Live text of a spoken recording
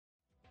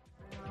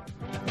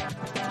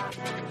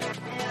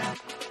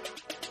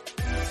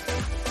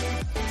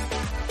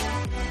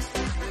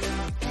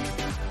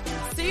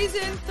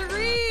Season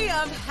 3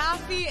 of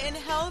Happy and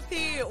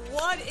Healthy.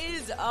 What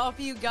is up,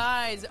 you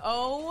guys?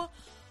 Oh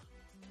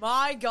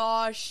my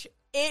gosh.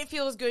 It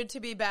feels good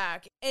to be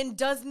back. And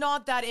does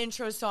not that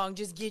intro song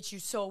just get you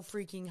so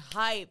freaking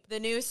hype? The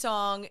new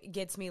song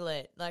gets me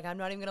lit. Like, I'm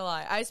not even gonna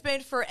lie. I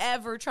spent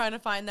forever trying to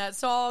find that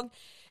song,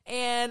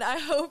 and I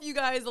hope you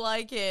guys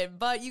like it.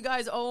 But you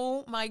guys,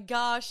 oh my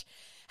gosh.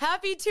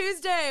 Happy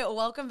Tuesday.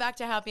 Welcome back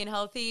to Happy and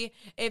Healthy.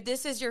 If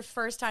this is your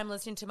first time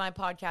listening to my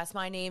podcast,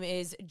 my name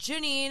is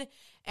Janine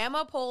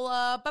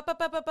Amapola.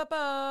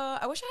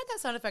 I wish I had that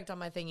sound effect on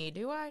my thingy.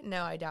 Do I?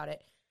 No, I doubt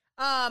it.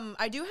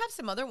 I do have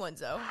some other ones,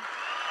 though.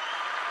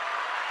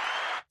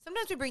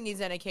 Sometimes we bring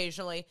these in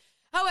occasionally.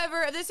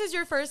 However, if this is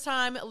your first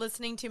time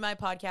listening to my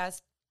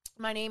podcast,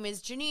 my name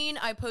is Janine.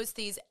 I post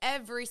these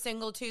every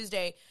single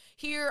Tuesday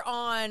here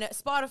on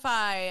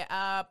Spotify,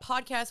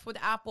 Podcast with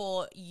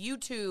Apple,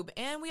 YouTube,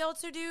 and we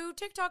also do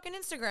TikTok and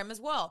Instagram as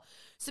well.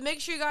 So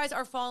make sure you guys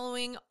are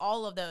following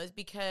all of those,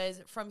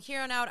 because from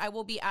here on out, I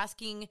will be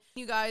asking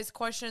you guys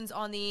questions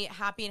on the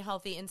Happy and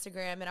Healthy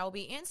Instagram, and I will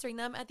be answering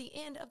them at the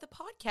end of the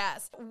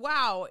podcast.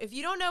 Wow. If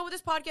you don't know what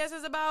this podcast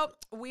is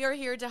about, we are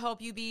here to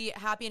help you be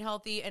happy and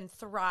healthy and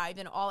thrive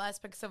in all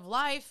aspects of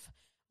life.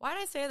 Why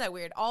did I say that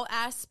weird? All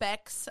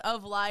aspects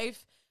of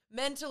life,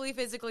 mentally,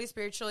 physically,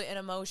 spiritually, and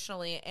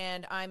emotionally.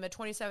 And I'm a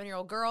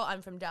 27-year-old girl.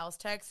 I'm from Dallas,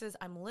 Texas.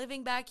 I'm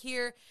living back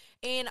here,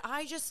 and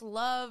I just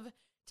love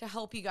to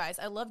help you guys.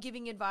 I love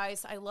giving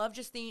advice. I love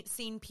just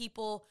seeing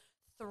people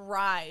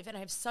thrive, and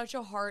I have such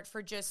a heart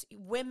for just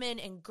women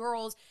and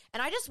girls,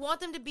 and I just want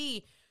them to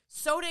be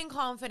so dang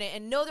confident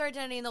and know their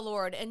identity in the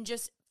Lord and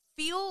just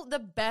feel the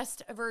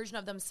best version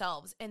of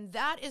themselves. And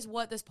that is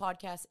what this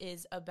podcast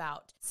is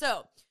about.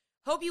 So,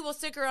 hope you will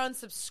stick around,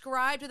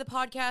 subscribe to the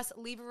podcast,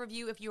 leave a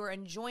review if you are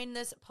enjoying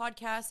this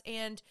podcast,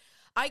 and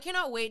I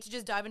cannot wait to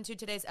just dive into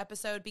today's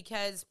episode,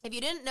 because if you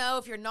didn't know,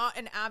 if you're not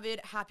an avid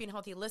Happy and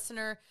Healthy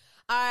listener,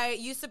 I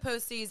used to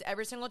post these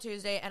every single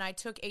Tuesday, and I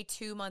took a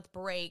 2-month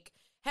break.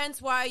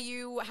 Hence why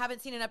you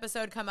haven't seen an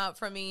episode come out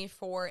from me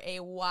for a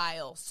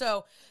while.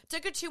 So,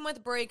 took a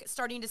 2-month break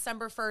starting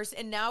December 1st,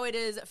 and now it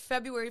is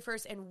February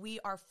 1st, and we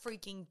are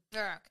freaking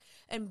back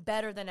and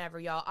better than ever,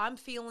 y'all. I'm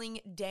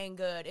feeling dang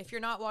good. If you're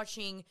not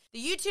watching the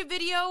YouTube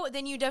video,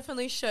 then you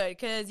definitely should,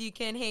 because you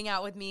can hang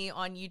out with me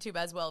on YouTube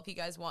as well if you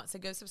guys want, so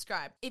go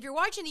subscribe. If you're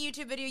watching the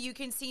YouTube video, you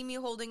can see me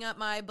holding up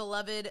my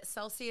beloved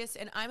Celsius,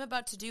 and I'm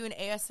about to do an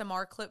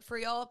ASMR clip for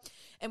y'all,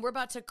 and we're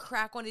about to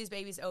crack one of these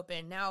babies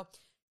open. Now,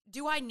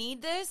 do I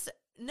need this?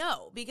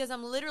 No, because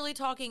I'm literally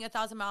talking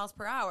 1,000 miles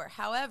per hour.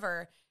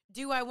 However,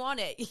 do I want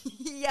it?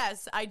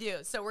 Yes, I do.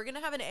 So we're going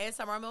to have an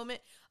ASMR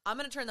moment. I'm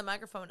going to turn the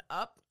microphone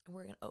up, and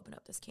we're going to open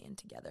up this can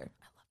together.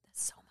 I love this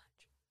so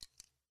much.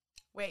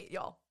 Wait,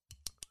 y'all.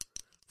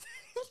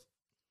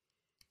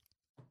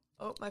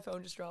 Oh, my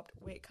phone just dropped.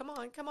 Wait, come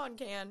on,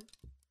 can.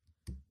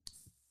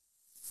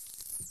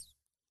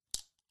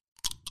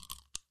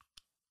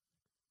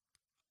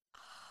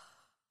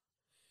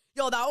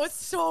 Yo, that was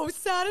so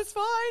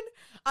satisfying.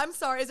 I'm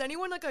sorry. Is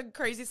anyone like a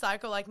crazy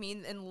psycho like me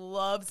and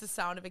loves the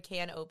sound of a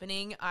can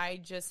opening? I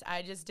just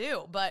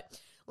do. But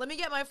let me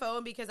get my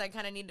phone, because I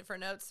kind of need it for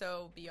notes,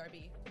 so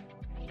BRB.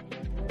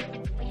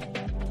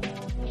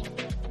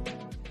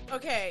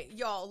 Okay,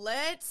 y'all,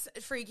 let's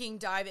freaking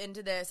dive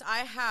into this. I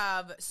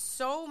have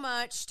so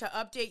much to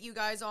update you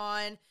guys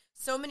on.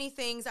 So many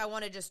things I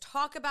want to just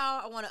talk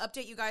about. I want to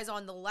update you guys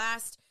on the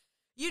last,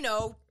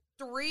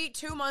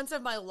 2 months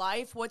of my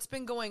life, what's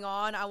been going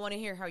on. I want to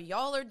hear how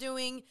y'all are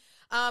doing.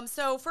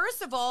 So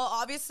first of all,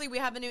 obviously we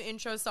have a new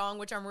intro song,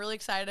 which I'm really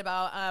excited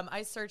about.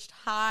 I searched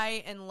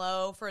high and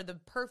low for the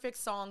perfect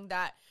song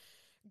that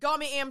got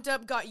me amped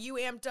up, got you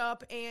amped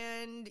up,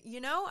 and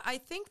I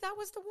think that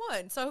was the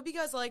one. So I hope you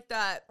guys like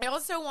that. I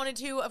also wanted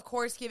to, of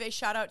course, give a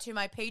shout out to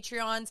my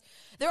Patreons.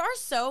 There are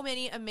so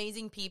many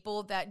amazing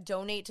people that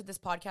donate to this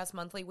podcast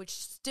monthly, which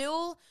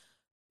still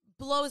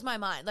blows my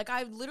mind. Like,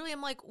 I literally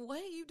am like,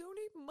 what? You donate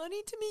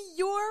money to me?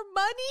 Your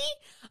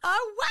money?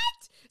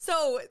 What?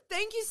 So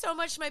thank you so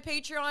much to my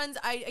Patreons.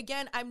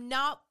 I'm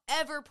not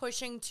ever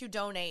pushing to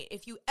donate.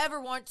 If you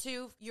ever want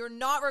to, you're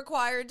not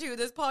required to.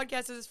 This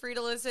podcast is free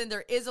to listen.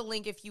 There is a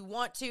link if you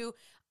want to.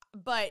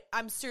 But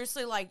I'm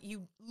seriously like,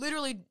 you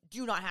literally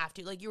do not have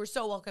to. Like, you are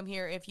so welcome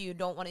here if you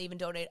don't want to even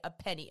donate a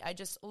penny. I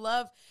just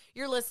love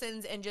your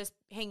listens and just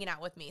hanging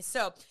out with me.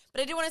 So,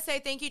 but I do want to say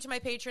thank you to my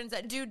patrons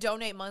that do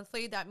donate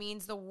monthly. That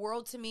means the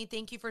world to me.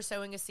 Thank you for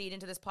sowing a seed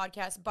into this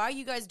podcast. By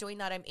you guys doing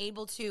that, I'm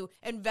able to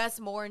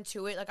invest more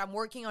into it. Like, I'm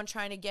working on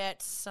trying to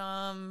get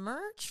some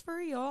merch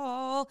for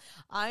y'all.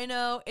 I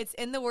know it's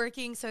in the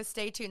working, so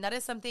stay tuned. That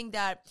is something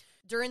that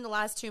during the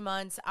last 2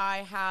 months, I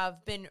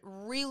have been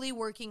really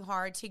working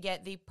hard to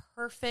get the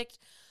perfect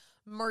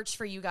merch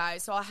for you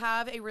guys. So I'll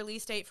have a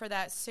release date for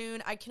that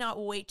soon. I cannot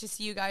wait to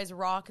see you guys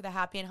rock the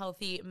Happy and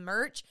Healthy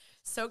merch.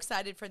 So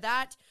excited for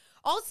that.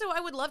 Also,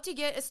 I would love to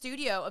get a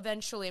studio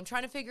eventually. I'm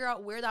trying to figure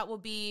out where that will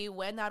be,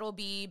 when that will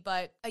be.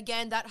 But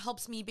again, that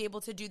helps me be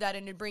able to do that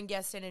and to bring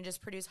guests in and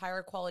just produce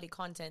higher quality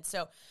content.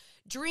 So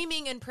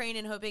dreaming and praying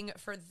and hoping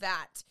for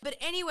that. But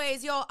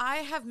anyways, y'all, I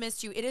have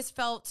missed you. It has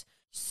felt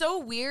so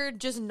weird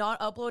just not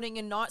uploading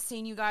and not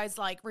seeing you guys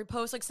like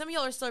repost. Like some of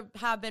y'all are still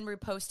have been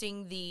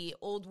reposting the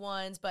old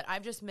ones, but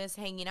I've just missed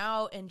hanging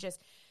out and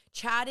just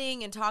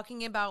chatting and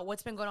talking about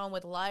what's been going on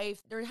with life.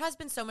 There has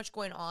been so much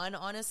going on,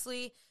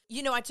 honestly.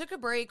 You know, I took a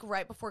break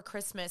right before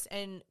Christmas,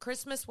 and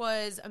Christmas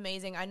was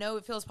amazing. I know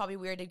it feels probably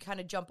weird to kind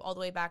of jump all the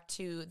way back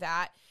to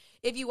that.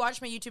 If you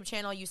watched my YouTube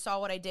channel, you saw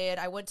what I did.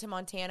 I went to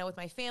Montana with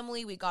my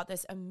family. We got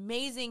this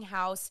amazing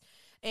house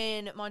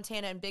in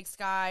Montana and Big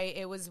Sky.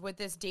 It was with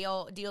this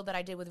deal that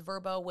I did with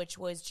Verbo, which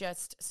was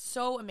just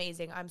so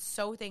amazing. I'm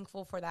so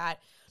thankful for that.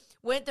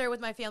 Went there with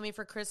my family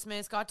for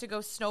Christmas, got to go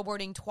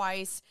snowboarding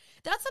twice.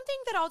 That's something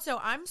that also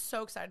I'm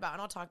so excited about,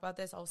 and I'll talk about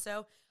this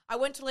also. I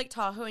went to Lake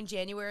Tahoe in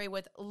January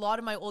with a lot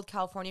of my old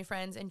California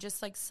friends and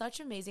just like such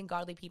amazing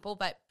godly people.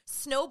 But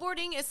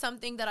snowboarding is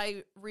something that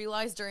I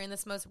realized during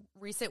this most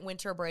recent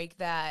winter break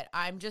that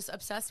I'm just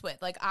obsessed with.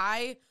 Like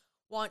I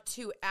want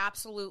to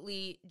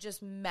absolutely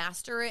just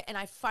master it. And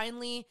I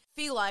finally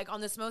feel like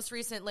on this most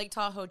recent Lake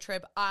Tahoe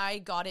trip, I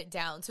got it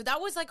down. So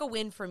that was like a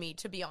win for me,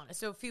 to be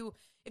honest. So if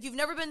you've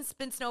never been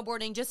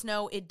snowboarding, just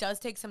know it does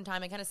take some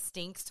time. It kind of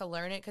stinks to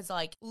learn it because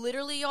like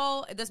literally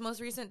y'all, this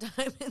most recent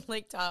time in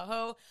Lake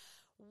Tahoe,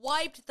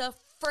 wiped the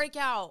freak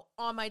out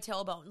on my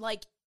tailbone.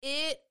 Like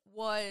it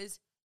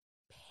was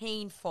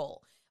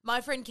painful.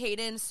 My friend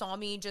Caden saw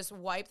me just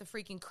wipe the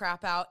freaking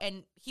crap out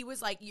and he was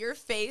like, your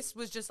face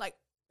was just like,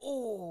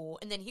 oh,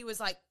 and then he was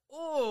like,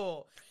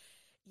 oh,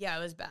 yeah,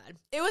 it was bad.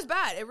 It was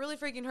bad. It really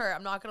freaking hurt.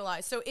 I'm not going to lie.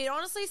 So it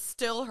honestly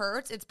still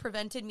hurts. It's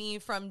prevented me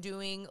from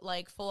doing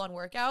like full on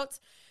workouts.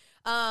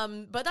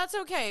 But that's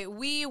okay.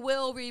 We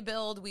will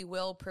rebuild. We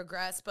will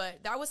progress.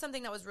 But that was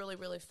something that was really,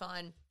 really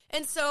fun.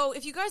 And so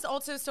if you guys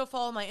also still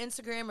follow my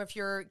Instagram, or if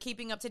you're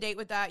keeping up to date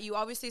with that, you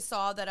obviously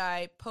saw that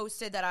I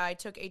posted that I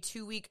took a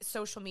 2-week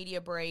social media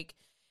break.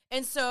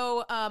 And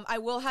so I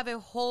will have a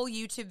whole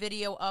YouTube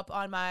video up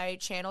on my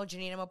channel,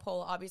 Janine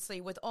Amapola,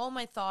 obviously, with all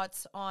my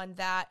thoughts on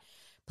that.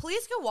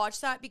 Please go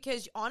watch that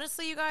because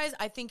honestly, you guys,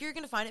 I think you're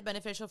going to find it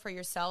beneficial for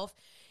yourself.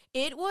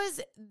 It was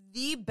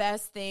the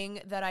best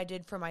thing that I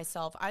did for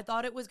myself. I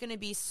thought it was going to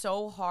be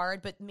so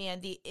hard, but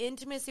man, the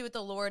intimacy with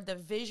the Lord, the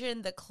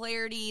vision, the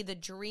clarity, the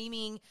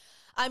dreaming,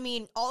 I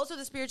mean, also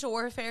the spiritual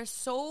warfare,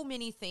 so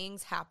many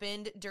things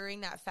happened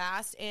during that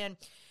fast. And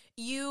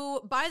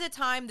by the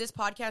time this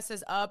podcast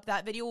is up,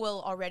 that video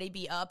will already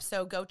be up.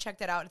 So go check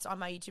that out. It's on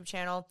my YouTube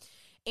channel.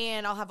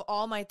 And I'll have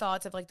all my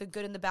thoughts of like the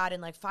good and the bad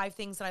and like 5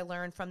 things that I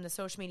learned from the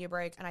social media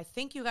break. And I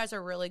think you guys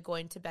are really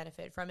going to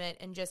benefit from it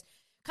and just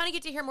kind of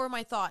get to hear more of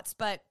my thoughts.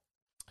 But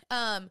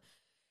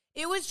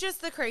it was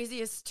just the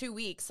craziest 2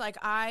 weeks. Like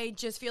I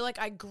just feel like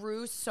I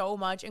grew so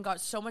much and got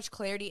so much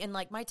clarity. And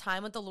like my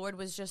time with the Lord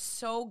was just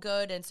so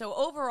good. And so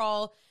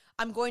overall,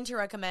 I'm going to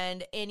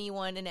recommend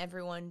anyone and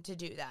everyone to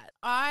do that.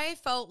 I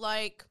felt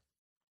like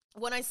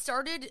when I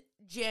started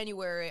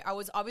January, I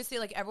was obviously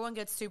like, everyone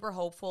gets super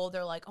hopeful.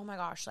 They're like, oh my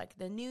gosh, like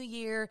the new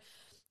year,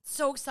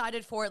 so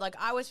excited for it. Like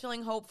I was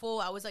feeling hopeful.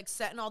 I was like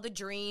setting all the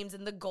dreams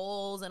and the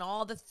goals and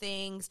all the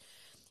things.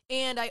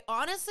 And I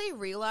honestly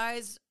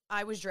realized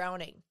I was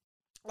drowning.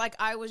 Like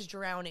I was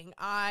drowning.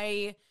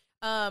 I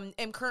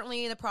am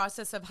currently in the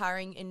process of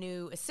hiring a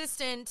new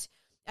assistant.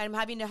 I'm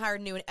having to hire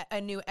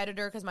a new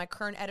editor because my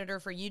current editor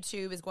for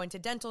YouTube is going to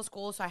dental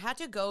school. So I had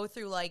to go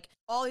through like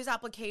all these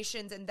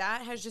applications, and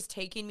that has just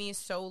taken me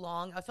so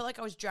long. I feel like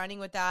I was drowning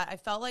with that. I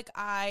felt like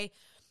I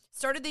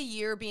started the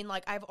year being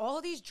like, I have all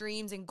of these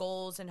dreams and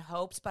goals and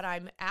hopes, but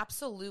I'm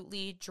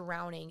absolutely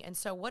drowning. And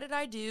so what did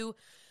I do?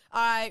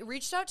 I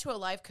reached out to a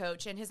life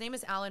coach, and his name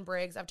is Alan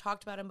Briggs. I've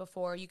talked about him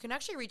before. You can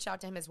actually reach out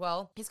to him as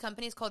well. His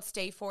company is called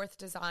Stay Forth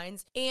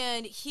Designs,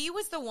 and he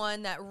was the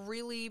one that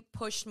really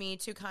pushed me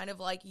to kind of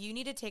like, you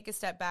need to take a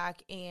step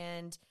back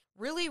and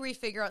really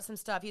refigure out some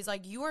stuff. He's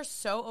like, you are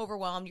so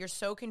overwhelmed. You're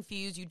so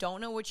confused. You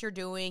don't know what you're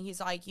doing. He's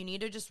like, you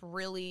need to just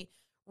really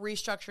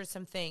restructure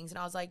some things. And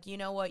I was like, you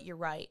know what? You're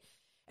right.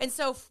 And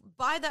so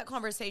by that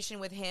conversation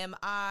with him,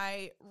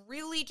 I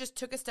really just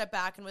took a step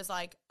back and was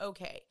like,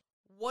 okay,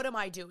 what am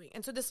I doing?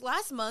 And so this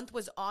last month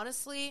was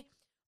honestly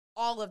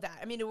all of that.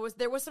 I mean,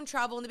 there was some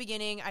travel in the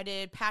beginning. I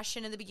did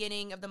Passion in the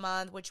beginning of the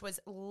month, which was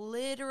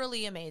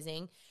literally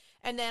amazing.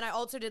 And then I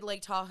also did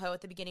Lake Tahoe at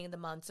the beginning of the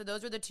month. So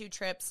those were the 2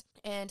 trips.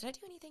 And did I do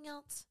anything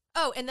else?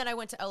 Oh, and then I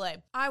went to LA.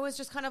 I was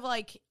just kind of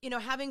like,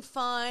 having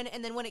fun.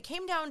 And then when it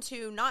came down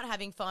to not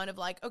having fun of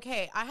like,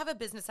 okay, I have a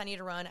business I need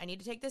to run. I need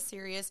to take this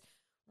serious.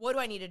 What do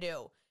I need to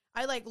do?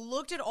 I like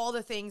looked at all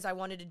the things I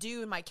wanted to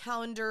do in my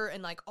calendar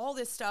and like all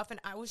this stuff. And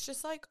I was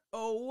just like,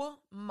 oh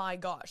my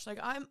gosh, like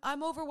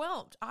I'm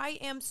overwhelmed. I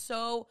am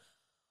so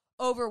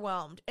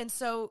overwhelmed. And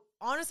so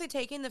honestly,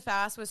 taking the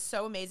fast was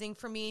so amazing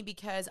for me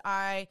because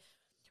I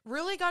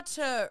really got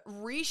to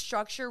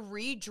restructure,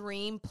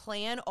 redream,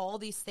 plan all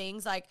these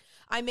things. Like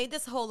I made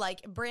this whole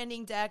like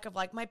branding deck of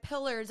like my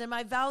pillars and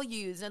my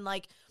values and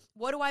like,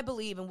 what do I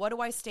believe and what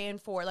do I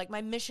stand for? Like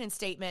my mission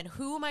statement,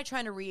 who am I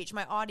trying to reach?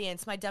 My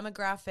audience, my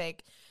demographic,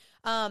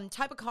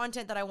 type of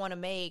content that I want to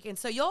make. And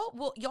so y'all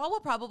will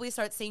probably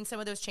start seeing some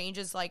of those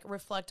changes like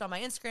reflect on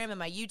my Instagram and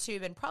my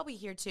YouTube and probably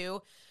here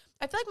too.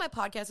 I feel like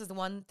my podcast is the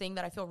one thing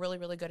that I feel really,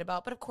 really good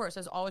about. But of course,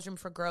 there's always room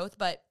for growth.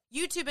 But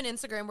YouTube and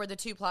Instagram were the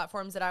two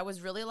platforms that I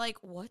was really like,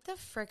 what the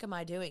frick am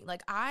I doing?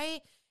 Like,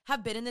 I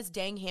have been in this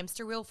dang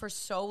hamster wheel for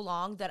so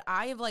long that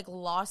I have like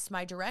lost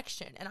my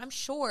direction. And I'm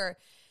sure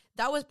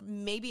that was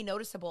maybe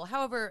noticeable.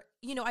 However,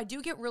 you know, I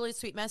do get really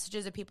sweet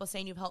messages of people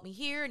saying, you've helped me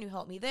here and you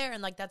helped me there.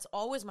 And like, that's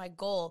always my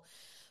goal.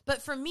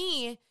 But for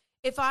me,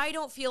 if I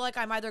don't feel like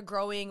I'm either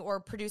growing or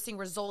producing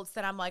results,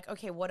 then I'm like,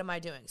 okay, what am I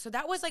doing? So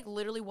that was like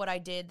literally what I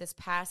did this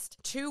past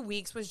 2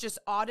 weeks, was just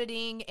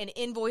auditing and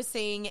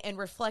invoicing and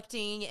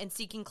reflecting and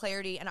seeking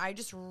clarity. And I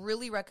just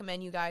really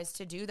recommend you guys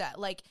to do that.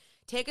 Like,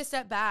 take a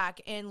step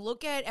back and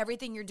look at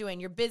everything you're doing,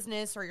 your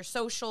business or your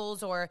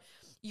socials or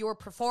your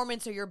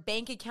performance or your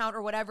bank account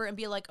or whatever, and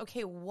be like,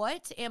 okay,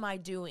 what am I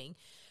doing?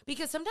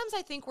 Because sometimes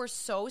I think we're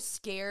so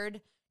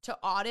scared to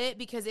audit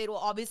because it will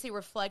obviously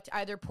reflect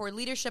either poor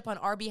leadership on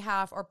our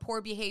behalf or poor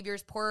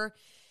behaviors, poor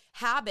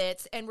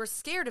habits, and we're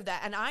scared of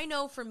that. And I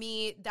know for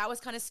me, that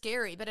was kind of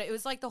scary, but it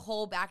was like the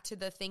whole back to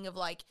the thing of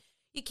like,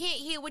 you can't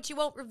heal what you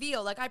won't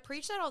reveal. Like, I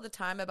preach that all the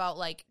time about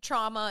like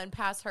trauma and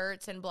past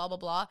hurts and blah, blah,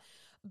 blah.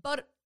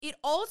 But it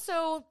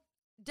also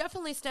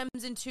definitely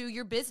stems into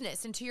your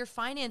business, into your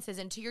finances,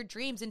 into your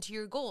dreams, into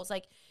your goals.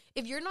 Like,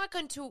 if you're not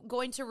going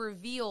to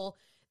reveal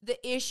the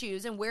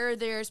issues and where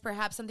there's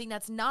perhaps something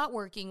that's not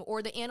working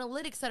or the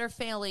analytics that are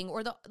failing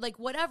or the like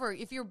whatever,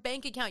 if your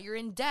bank account, you're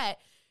in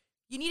debt,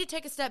 you need to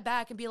take a step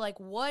back and be like,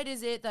 what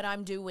is it that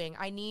I'm doing?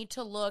 I need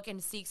to look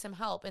and seek some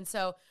help. And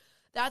so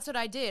that's what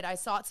I did. I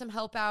sought some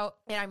help out,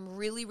 and I'm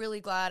really, really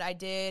glad I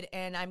did.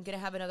 And I'm going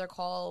to have another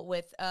call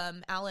with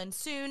Alan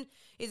soon.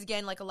 He's,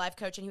 again, like a life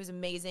coach, and he was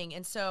amazing.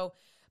 And so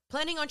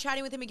planning on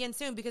chatting with him again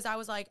soon, because I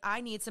was like,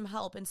 I need some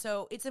help. And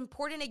so it's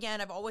important,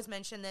 again, I've always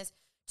mentioned this,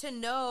 to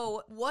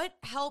know what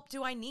help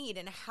do I need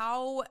and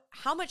how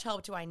much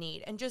help do I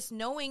need, and just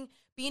knowing,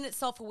 being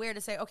self-aware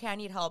to say, okay, I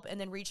need help,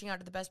 and then reaching out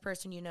to the best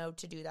person you know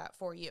to do that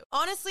for you.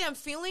 Honestly, I'm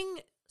feeling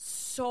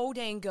so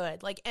dang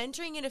good. Like,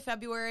 entering into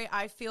February,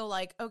 I feel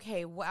like,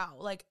 okay, wow,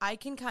 like I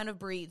can kind of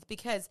breathe,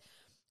 because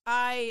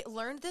I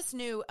learned this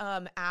new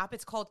app.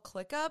 It's called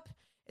ClickUp.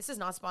 This is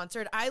not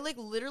sponsored. I like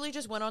literally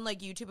just went on like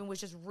YouTube and was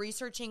just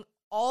researching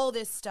all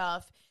this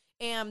stuff.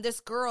 And this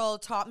girl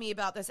taught me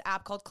about this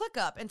app called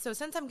ClickUp. And so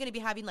since I'm going to be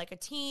having like a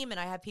team and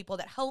I have people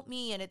that help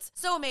me and it's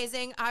so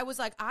amazing, I was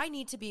like, I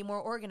need to be more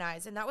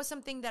organized. And that was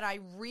something that I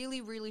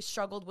really, really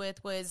struggled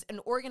with, was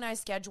an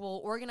organized schedule,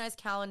 organized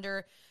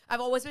calendar.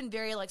 I've always been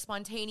very like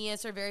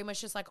spontaneous or very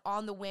much just like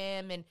on the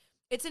whim. And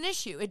it's an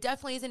issue. It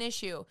definitely is an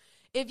issue.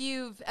 If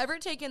you've ever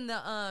taken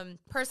the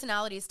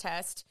personalities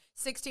test,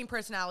 16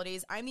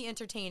 personalities, I'm the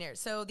entertainer.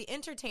 So the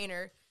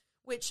entertainer,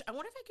 which I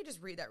wonder if I could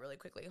just read that really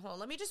quickly. Hold on,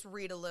 let me just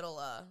read a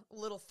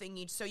little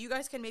thingy so you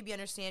guys can maybe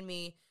understand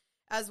me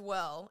as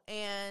well.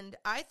 And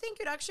I think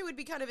it actually would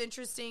be kind of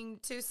interesting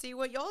to see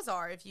what y'all's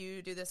are if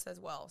you do this as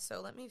well.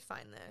 So let me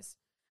find this.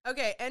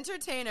 Okay,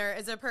 entertainer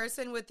is a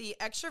person with the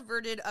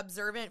extroverted,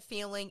 observant,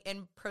 feeling,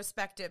 and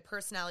prospective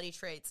personality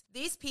traits.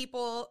 These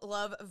people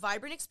love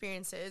vibrant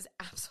experiences,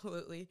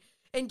 absolutely.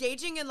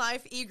 Engaging in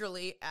life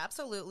eagerly,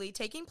 absolutely.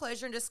 Taking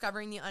pleasure in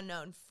discovering the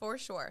unknown, for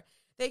sure.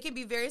 They can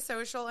be very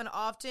social and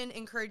often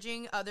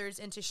encouraging others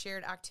into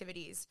shared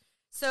activities.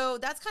 So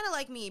that's kind of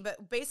like me,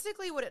 but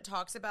basically what it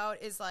talks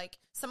about is like,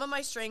 some of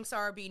my strengths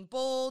are being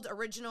bold,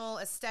 original,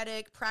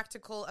 aesthetic,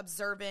 practical,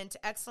 observant,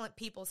 excellent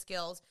people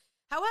skills.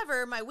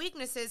 However, my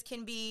weaknesses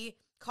can be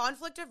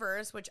conflict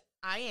averse, which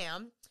I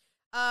am,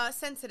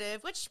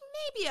 sensitive, which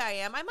maybe I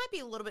am. I might be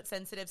a little bit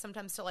sensitive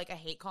sometimes to like a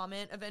hate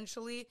comment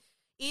eventually.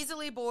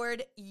 Easily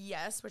bored,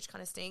 yes, which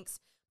kind of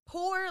stinks.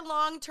 Poor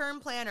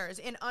long-term planners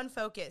and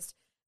unfocused.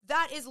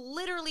 That is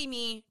literally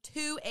me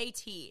to a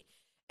T.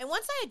 And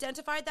once I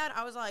identified that,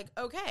 I was like,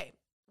 okay,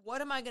 what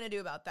am I going to do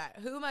about that?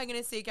 Who am I going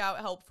to seek out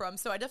help from?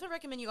 So I definitely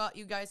recommend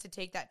you guys to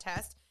take that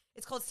test.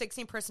 It's called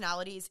 16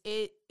 Personalities.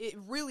 It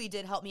really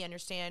did help me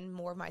understand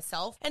more of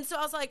myself. And so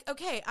I was like,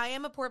 okay, I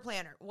am a poor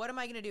planner. What am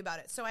I going to do about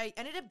it? So I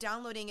ended up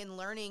downloading and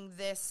learning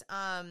this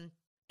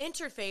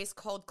interface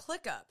called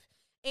ClickUp.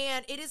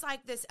 And it is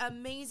like this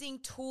amazing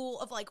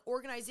tool of like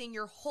organizing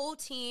your whole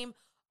team,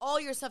 all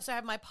your stuff. So I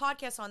have my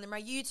podcast on there,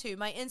 my YouTube,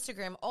 my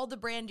Instagram, all the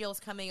brand deals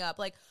coming up,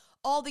 like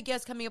all the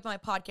guests coming up on my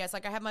podcast.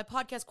 Like I have my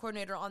podcast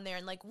coordinator on there,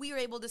 and like we were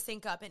able to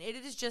sync up, and it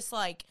is just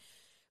like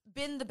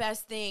been the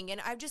best thing.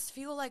 And I just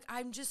feel like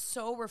I'm just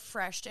so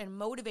refreshed and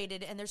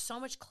motivated, and there's so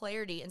much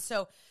clarity. And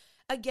so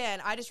again,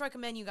 I just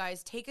recommend you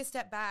guys take a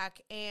step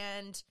back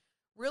and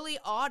really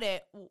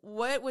audit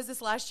what was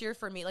this last year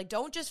for me. Like,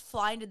 don't just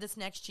fly into this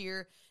next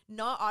year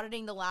not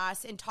auditing the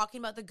last and talking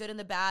about the good and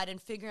the bad and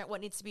figuring out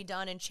what needs to be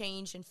done and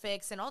changed and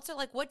fixed. And also,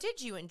 like, what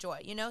did you enjoy,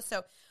 you know?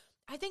 So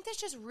I think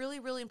that's just really,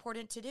 really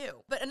important to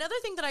do. But another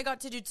thing that I got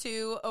to do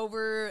too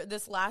over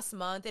this last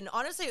month, and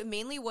honestly, it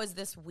mainly was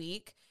this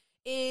week,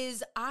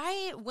 is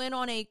I went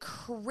on a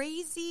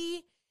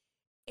crazy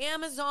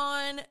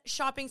Amazon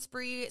shopping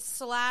spree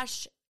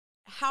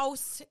 /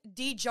 house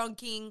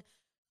de-junking,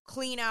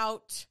 clean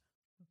out,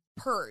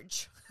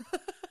 purge.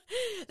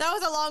 That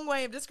was a long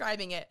way of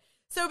describing it.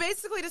 So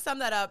basically, to sum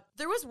that up,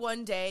 there was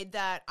one day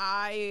that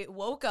I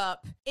woke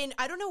up, and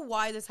I don't know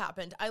why this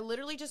happened. I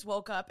literally just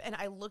woke up and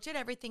I looked at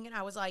everything and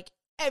I was like,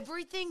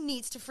 everything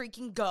needs to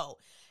freaking go.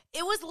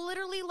 It was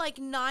literally like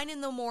 9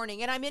 in the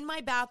morning and I'm in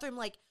my bathroom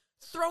like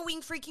throwing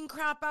freaking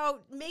crap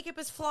out. Makeup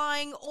is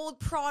flying, old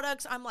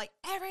products. I'm like,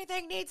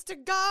 everything needs to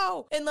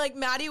go. And like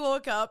Maddie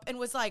woke up and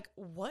was like,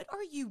 what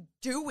are you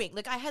doing?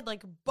 Like I had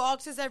like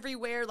boxes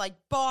everywhere, like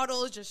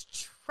bottles,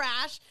 just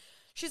trash.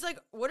 She's like,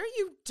 what are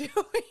you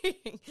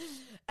doing?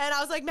 And I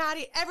was like,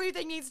 Maddie,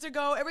 everything needs to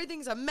go.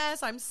 Everything's a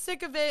mess. I'm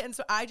sick of it. And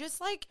so I just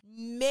like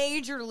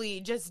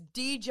majorly just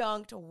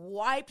dejunked,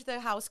 wiped the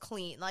house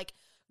clean, like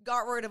got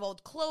rid of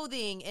old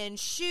clothing and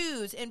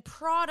shoes and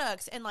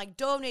products and like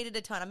donated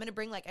a ton. I'm going to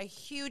bring like a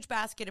huge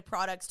basket of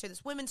products to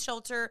this women's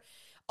shelter,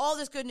 all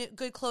this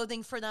good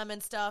clothing for them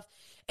and stuff.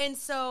 And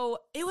so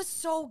it was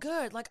so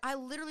good. Like I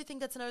literally think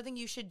that's another thing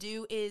you should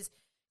do is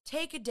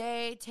take a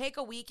day, take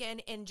a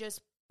weekend and just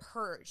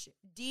purge,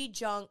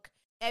 de-junk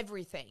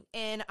everything.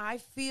 And I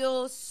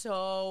feel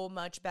so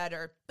much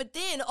better. But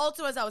then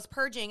also as I was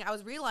purging, I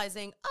was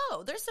realizing,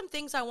 oh, there's some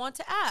things I want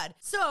to add.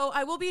 So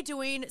I will be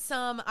doing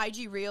some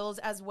IG Reels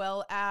as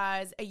well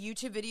as a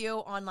YouTube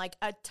video on like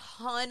a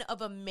ton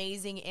of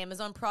amazing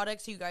Amazon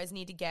products you guys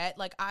need to get.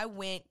 Like I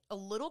went a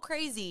little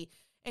crazy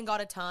and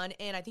got a ton,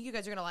 and I think you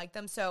guys are going to like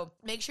them. So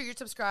make sure you're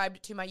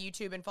subscribed to my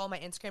YouTube and follow my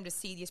Instagram to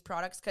see these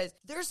products because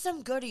there's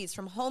some goodies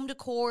from home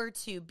decor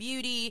to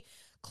beauty,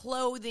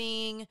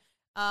 clothing.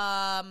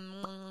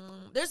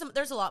 There's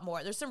a lot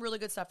more. There's some really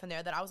good stuff in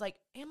there that I was like,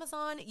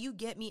 Amazon, you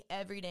get me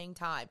every dang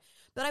time.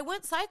 But I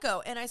went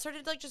psycho and I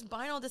started like just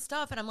buying all this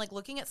stuff, and I'm like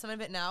looking at some of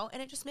it now,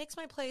 and it just makes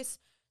my place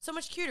so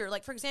much cuter.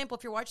 Like for example,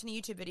 if you're watching the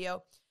YouTube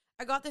video,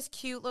 I got this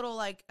cute little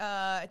like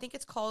I think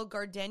it's called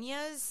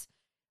gardenias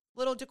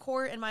little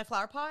decor in my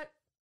flower pot.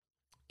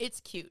 It's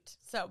cute.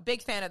 So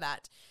big fan of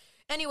that.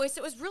 Anyway,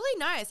 so it was really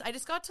nice. I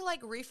just got to like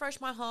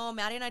refresh my home.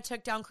 Maddie and I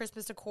took down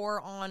Christmas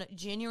decor on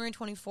January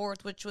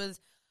 24th, which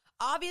was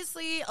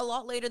obviously a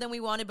lot later than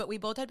we wanted, but we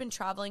both had been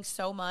traveling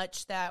so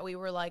much that we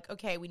were like,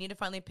 okay, we need to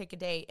finally pick a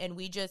date. And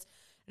we just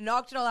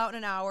knocked it all out in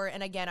an hour.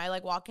 And again, I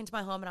like walk into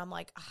my home and I'm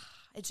like,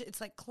 it's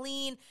like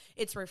clean,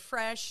 it's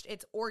refreshed,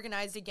 it's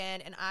organized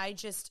again. And I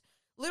just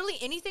literally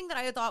anything that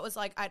I thought was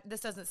like,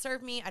 this doesn't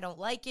serve me, I don't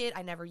like it,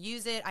 I never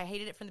use it, I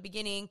hated it from the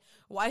beginning,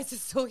 why is it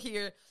still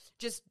here,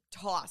 just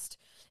tossed.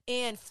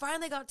 And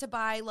finally got to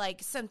buy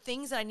like some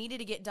things that I needed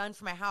to get done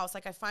for my house.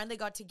 Like I finally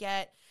got to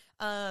get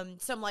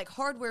some like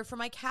hardware for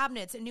my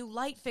cabinets and new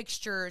light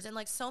fixtures and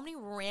like so many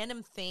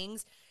random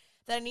things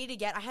that I need to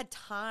get. I had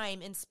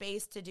time and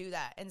space to do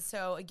that. And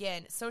so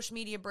again, social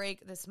media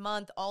break this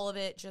month, all of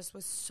it just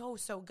was so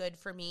good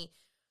for me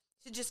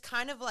to just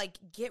kind of like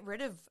get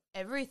rid of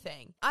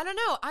everything. I don't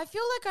know. I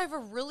feel like I have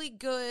a really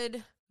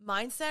good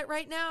mindset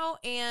right now,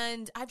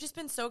 and I've just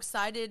been so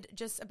excited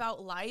just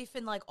about life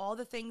and like all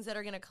the things that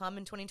are going to come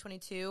in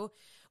 2022.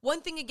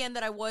 One thing again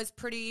that I was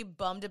pretty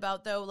bummed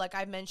about though, like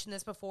I mentioned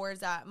this before, is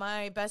that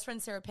my best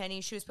friend Sarah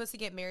Penny, she was supposed to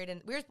get married,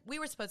 and we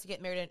were supposed to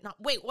get married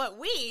not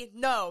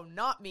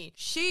me.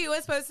 She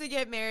was supposed to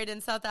get married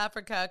in South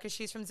Africa because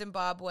she's from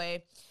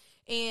Zimbabwe,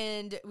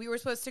 and we were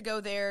supposed to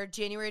go there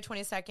January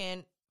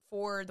 22nd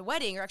for the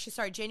wedding, or actually,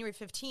 sorry, January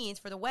 15th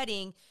for the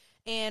wedding.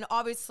 And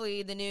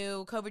obviously the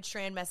new COVID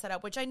strand messed that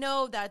up, which I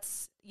know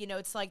that's, you know,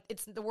 it's like,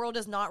 the world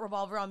does not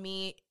revolve around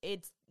me.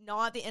 It's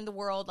not the end of the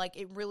world. Like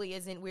it really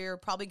isn't. We're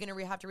probably going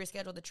to have to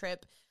reschedule the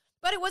trip,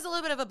 but it was a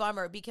little bit of a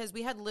bummer because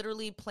we had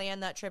literally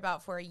planned that trip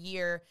out for a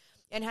year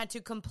and had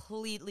to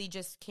completely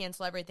just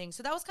cancel everything.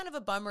 So that was kind of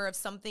a bummer of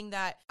something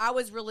that I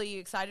was really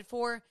excited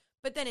for.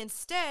 But then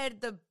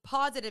instead, the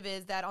positive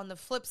is that on the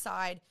flip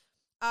side,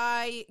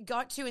 I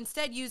got to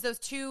instead use those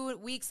 2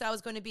 weeks that I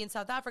was going to be in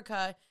South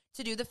Africa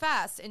to do the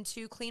fast and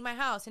to clean my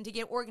house and to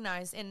get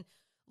organized. And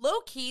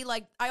low key,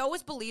 like I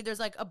always believe there's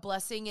like a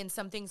blessing in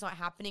some things not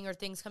happening or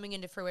things coming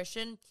into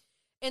fruition.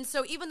 And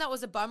so even though it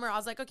was a bummer, I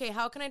was like, okay,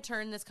 how can I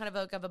turn this kind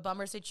of a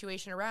bummer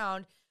situation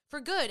around for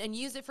good and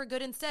use it for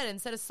good instead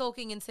of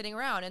sulking and sitting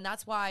around? And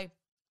that's why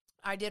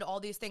I did all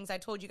these things I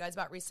told you guys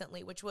about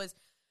recently, which was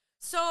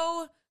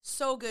so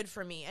good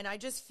for me. And I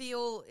just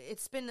feel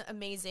it's been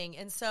amazing.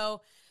 And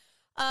so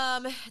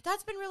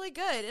that's been really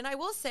good. And I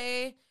will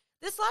say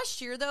this last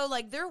year though,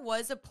 like there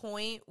was a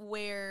point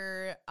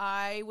where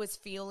I was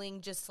feeling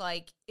just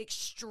like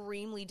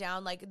extremely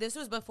down. Like this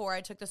was before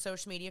I took the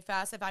social media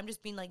fast. If I'm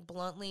just being like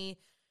bluntly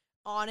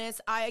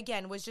honest, I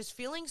again was just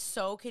feeling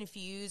so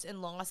confused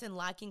and lost and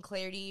lacking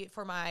clarity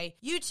for my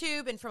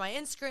YouTube and for my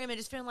Instagram, and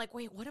just feeling like,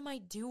 wait, what am I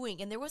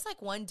doing? And there was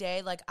like one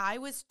day, like I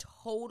was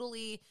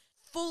totally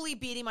fully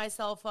beating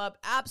myself up,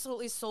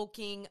 absolutely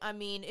sulking. I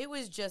mean, it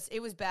was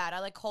bad. I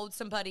like called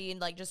somebody and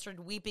like just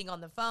started weeping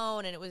on the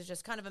phone, and it was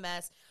just kind of a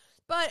mess.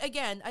 But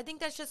again, I think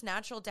that's just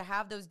natural to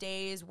have those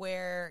days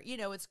where, you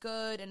know, it's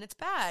good and it's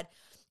bad.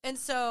 And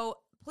so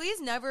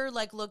please never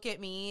like look at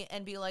me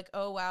and be like,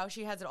 oh wow,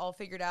 she has it all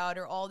figured out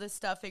or all this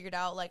stuff figured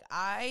out. Like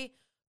I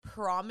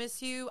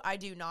promise you I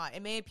do not.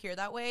 It may appear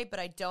that way, but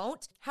I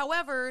don't.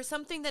 However,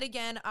 something that,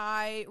 again,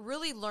 I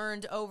really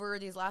learned over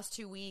these last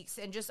 2 weeks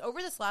and just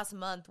over this last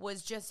month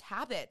was just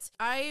habits.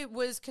 I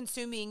was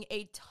consuming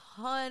a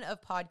ton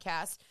of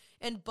podcasts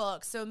and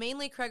books. So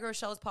mainly Craig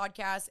Rochelle's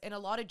podcast and a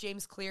lot of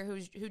James Clear,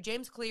 who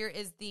James Clear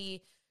is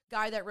the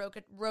guy that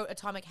wrote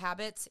Atomic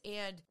Habits.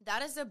 And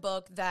that is a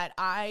book that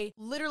I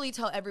literally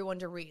tell everyone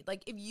to read.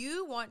 Like, if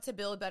you want to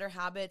build better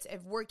habits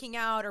of working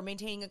out or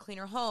maintaining a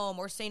cleaner home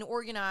or staying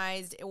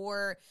organized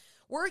or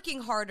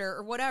working harder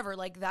or whatever,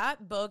 like,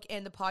 that book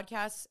and the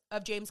podcast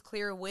of James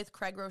Clear with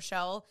Craig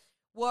Rochelle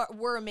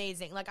were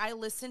amazing. Like, I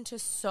listened to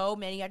so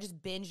many. I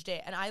just binged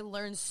it and I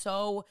learned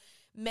so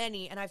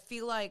many. And I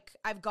feel like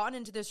I've gotten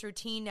into this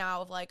routine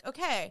now of like,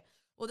 okay,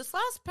 well, this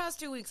past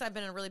 2 weeks, I've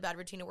been in a really bad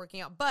routine of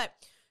working out, but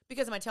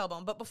because of my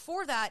tailbone. But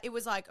before that, it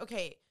was like,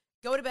 okay,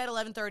 go to bed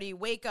 11:30,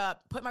 wake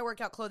up, put my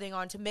workout clothing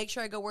on to make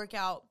sure I go work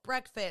out,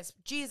 breakfast,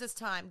 Jesus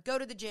time, go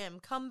to the gym,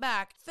 come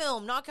back,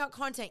 film, knock out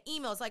content,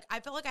 emails. Like,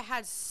 I felt like I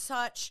had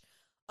such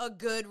a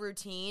good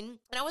routine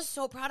and I was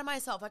so proud of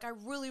myself. Like, I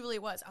really, really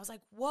was. I was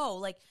like, whoa,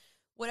 like,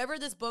 whatever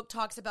this book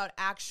talks about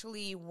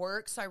actually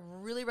works. So I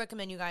really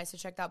recommend you guys to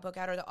check that book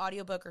out or the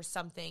audiobook or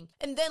something.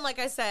 And then, like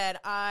I said,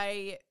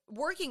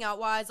 working out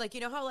wise, like, you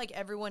know how like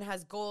everyone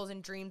has goals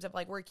and dreams of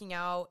like working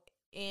out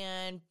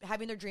and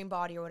having their dream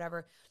body or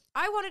whatever.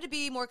 I wanted to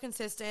be more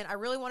consistent. I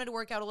really wanted to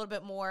work out a little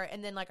bit more.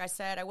 And then, like I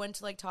said, I went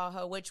to Lake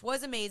Tahoe, which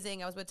was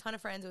amazing. I was with a ton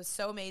of friends. It was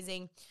so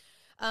amazing.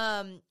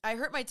 I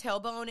hurt my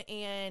tailbone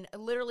and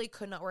literally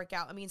could not work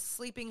out. I mean,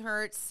 sleeping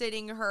hurt,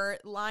 sitting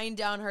hurt, lying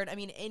down hurt. I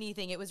mean,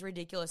 anything. It was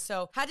ridiculous.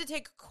 So had to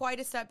take quite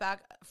a step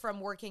back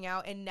from working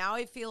out. And now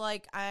I feel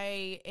like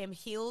I am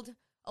healed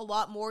a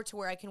lot more to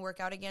where I can work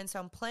out again. So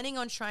I'm planning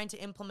on trying to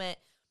implement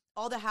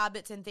all the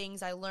habits and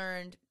things I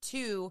learned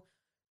to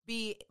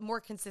be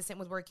more consistent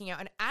with working out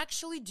and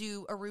actually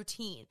do a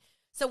routine.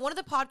 So one of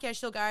the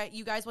podcasts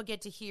you guys will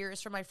get to hear is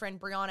from my friend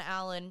Brianna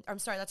Allen. I'm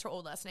sorry, that's her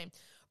old last name.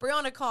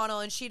 Brianna Connell,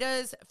 and she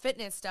does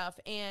fitness stuff.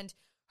 And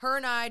her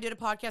and I did a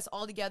podcast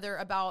all together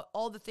about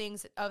all the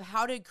things of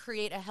how to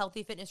create a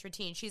healthy fitness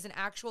routine. She's an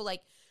actual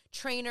like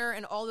trainer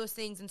and all those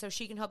things. And so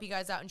she can help you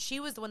guys out. And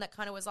she was the one that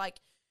kind of was like,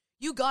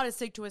 you got to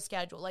stick to a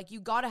schedule. Like,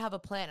 you got to have a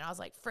plan. And I was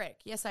like, frick,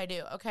 yes, I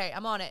do. Okay,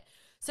 I'm on it.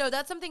 So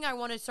that's something I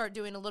want to start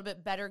doing a little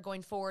bit better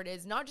going forward,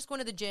 is not just going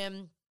to the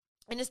gym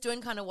and just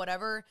doing kind of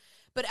whatever,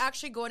 but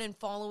actually going and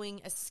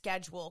following a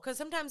schedule. Because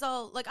sometimes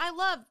I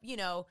love,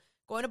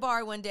 going to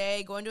bar one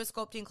day, going to a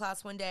sculpting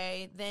class one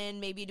day, then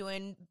maybe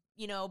doing,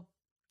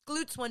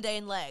 glutes one day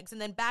and legs,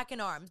 and then back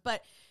and arms.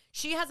 But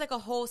she has like a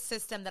whole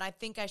system that I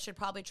think I should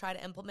probably try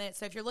to implement.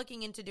 So if you're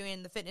looking into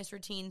doing the fitness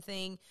routine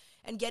thing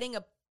and getting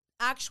a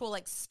actual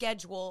like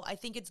schedule, I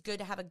think it's good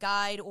to have a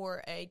guide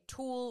or a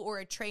tool or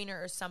a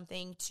trainer or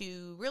something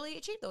to really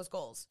achieve those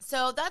goals.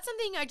 So that's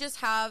something I just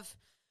have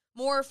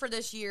more for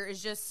this year,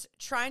 is just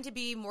trying to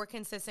be more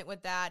consistent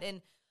with that.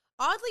 And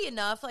oddly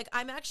enough, like,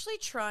 I'm actually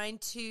trying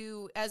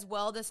to, as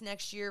well, this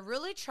next year,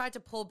 really try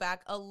to pull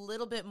back a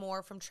little bit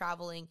more from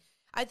traveling.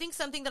 I think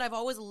something that I've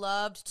always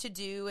loved to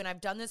do, and I've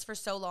done this for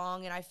so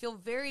long, and I feel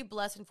very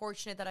blessed and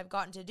fortunate that I've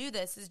gotten to do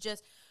this, is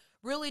just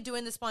really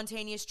doing the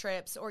spontaneous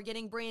trips or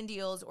getting brand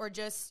deals or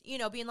just,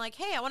 being like,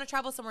 hey, I want to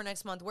travel somewhere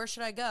next month. Where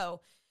should I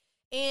go?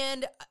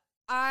 And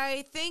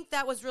I think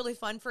that was really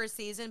fun for a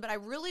season, but I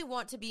really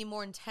want to be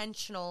more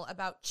intentional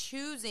about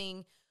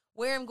choosing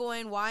where I'm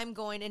going, why I'm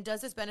going, and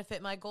does this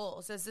benefit my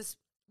goals? Does this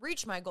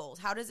reach my goals?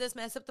 How does this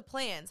mess up the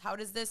plans? How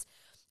does this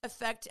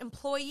affect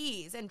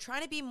employees? And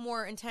trying to be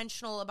more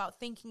intentional about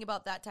thinking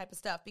about that type of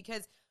stuff,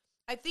 because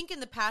I think in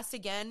the past,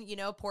 again,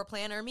 poor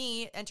planner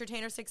me,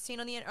 entertainer 16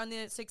 on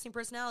the 16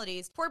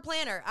 personalities, poor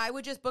planner. I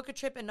would just book a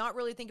trip and not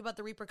really think about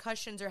the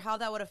repercussions or how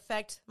that would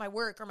affect my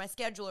work or my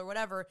schedule or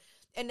whatever.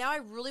 And now I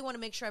really want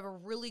to make sure I have a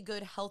really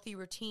good, healthy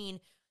routine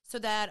so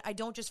that I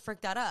don't just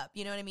frick that up.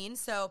 You know what I mean?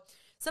 So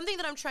something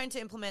that I'm trying to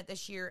implement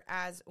this year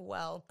as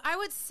well. I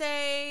would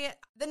say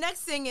the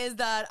next thing is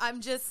that I'm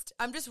just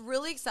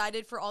really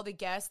excited for all the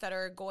guests that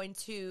are going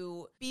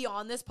to be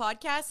on this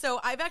podcast. So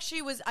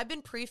I've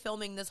been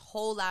pre-filming this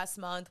whole last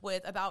month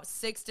with about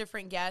 6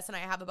 different guests, and I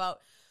have about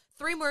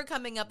 3 more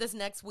coming up this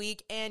next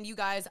week. And you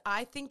guys,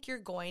 I think you're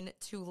going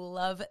to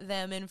love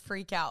them and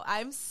freak out.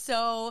 I'm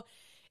so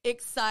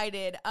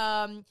excited.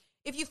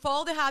 If you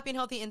follow the Happy and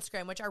Healthy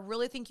Instagram, which I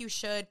really think you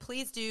should,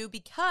 please do,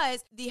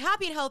 because the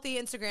Happy and Healthy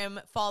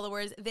Instagram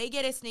followers, they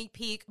get a sneak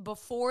peek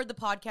before the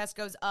podcast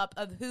goes up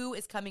of who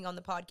is coming on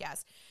the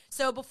podcast.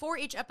 So before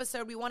each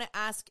episode, we want to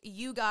ask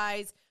you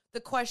guys the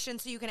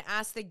questions so you can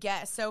ask the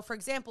guests. So for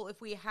example, if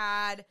we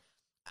had,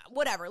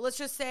 whatever, let's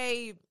just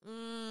say,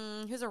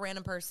 who's a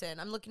random person?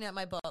 I'm looking at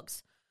my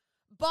books.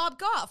 Bob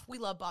Goff. We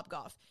love Bob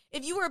Goff.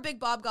 If you were a big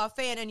Bob Goff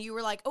fan and you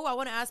were like, oh, I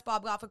want to ask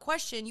Bob Goff a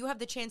question, you have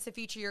the chance to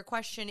feature your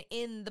question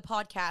in the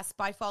podcast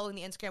by following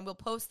the Instagram. We'll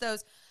post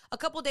those a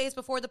couple days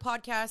before the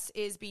podcast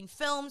is being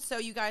filmed, so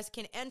you guys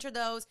can enter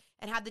those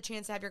and have the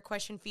chance to have your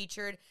question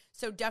featured.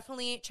 So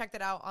definitely check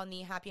that out on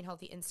the Happy and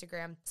Healthy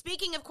Instagram.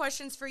 Speaking of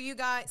questions from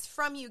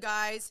you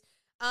guys,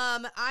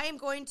 I am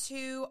going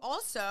to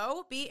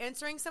also be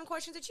answering some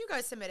questions that you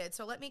guys submitted.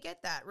 So let me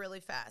get that really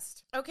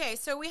fast. Okay,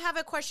 so we have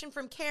a question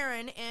from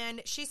Karen,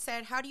 and she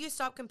said, how do you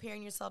stop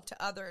comparing yourself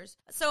to others?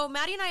 So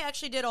Maddie and I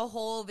actually did a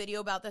whole video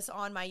about this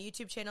on my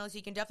YouTube channel, so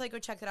you can definitely go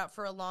check that out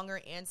for a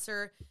longer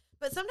answer.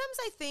 But sometimes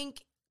I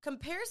think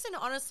comparison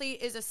honestly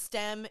is a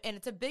stem, and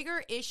it's a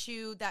bigger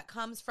issue that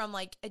comes from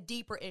like a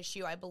deeper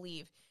issue, I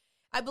believe.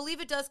 I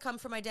believe it does come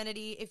from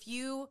identity. If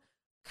you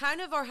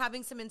kind of are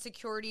having some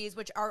insecurities,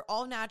 which are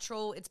all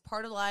natural, it's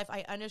part of life.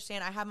 I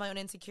understand. I have my own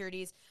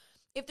insecurities.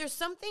 If there's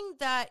something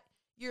that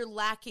you're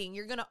lacking,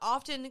 you're going to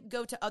often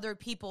go to other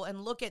people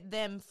and look at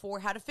them for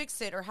how to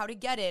fix it or how to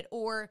get it.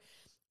 Or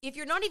if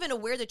you're not even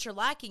aware that you're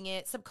lacking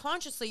it,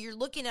 subconsciously, you're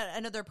looking at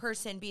another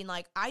person being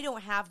like, I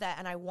don't have that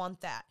and I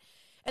want that.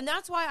 And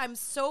that's why I'm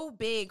so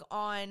big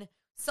on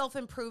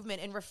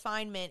self-improvement and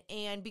refinement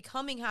and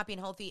becoming happy and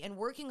healthy and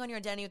working on your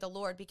identity with the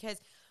Lord, because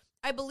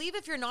I believe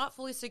if you're not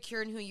fully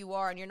secure in who you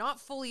are and you're not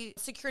fully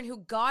secure in who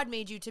God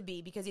made you to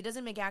be, because he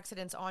doesn't make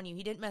accidents on you,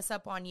 he didn't mess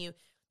up on you,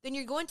 then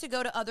you're going to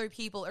go to other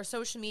people or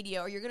social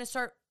media, or you're going to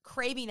start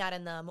craving that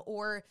in them,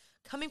 or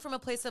coming from a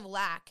place of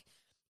lack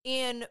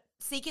and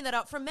seeking that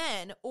out from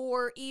men,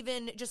 or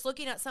even just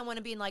looking at someone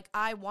and being like,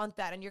 I want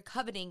that, and you're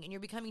coveting and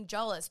you're becoming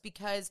jealous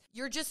because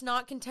you're just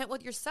not content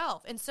with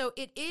yourself. And so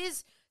it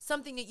is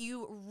something that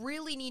you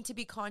really need to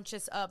be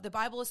conscious of. The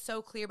Bible is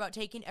so clear about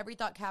taking every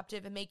thought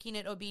captive and making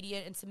it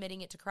obedient and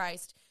submitting it to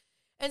Christ.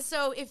 And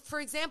so if, for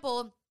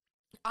example,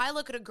 I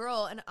look at a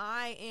girl and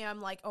I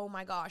am like, oh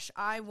my gosh,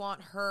 I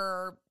want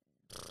her,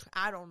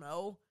 I don't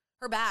know,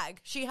 her bag.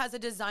 She has a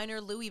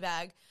designer Louis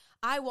bag.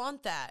 I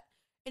want that.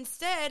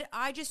 Instead,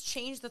 I just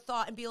change the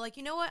thought and be like,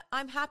 you know what?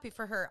 I'm happy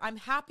for her. I'm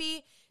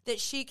happy that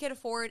she can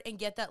afford and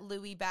get that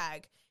Louis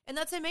bag. And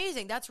that's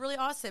amazing. That's really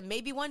awesome.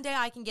 Maybe one day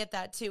I can get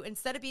that too.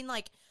 Instead of being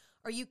like,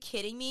 are you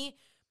kidding me?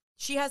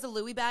 She has a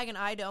Louis bag and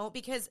I don't.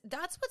 Because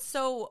that's what's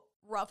so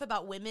rough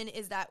about women,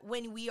 is that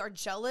when we are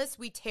jealous,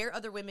 we tear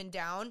other women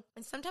down.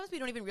 And sometimes we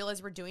don't even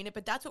realize we're doing it,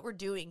 but that's what we're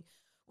doing.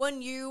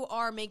 When you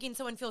are making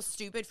someone feel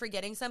stupid for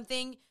getting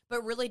something,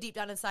 but really deep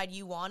down inside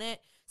you want it.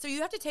 So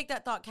you have to take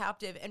that thought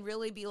captive and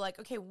really be like,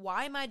 okay,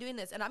 why am I doing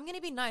this? And I'm going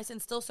to be nice and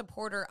still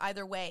support her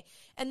either way.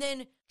 And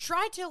then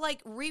try to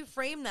like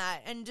reframe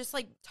that and just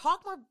like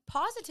talk more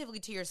positively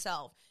to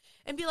yourself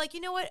and be like, you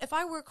know what? If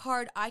I work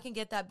hard, I can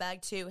get that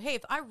bag too. Hey,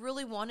 if I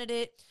really wanted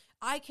it,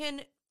 I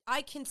can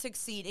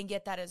succeed and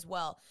get that as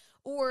well.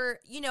 Or,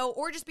 you know,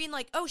 or just being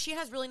like, oh, she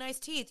has really nice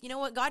teeth. You know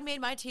what? God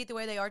made my teeth the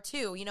way they are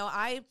too. You know,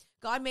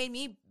 God made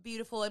me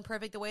beautiful and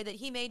perfect the way that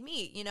he made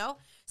me, you know?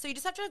 So you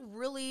just have to like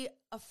really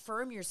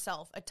affirm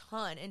yourself a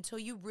ton until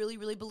you really,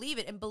 really believe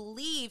it and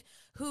believe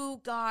who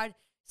God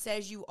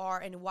says you are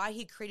and why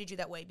he created you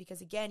that way.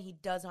 Because again, he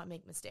does not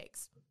make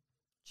mistakes.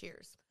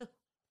 Cheers.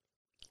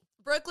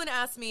 Brooklyn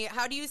asked me,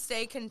 how do you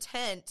stay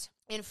content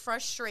in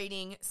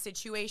frustrating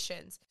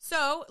situations?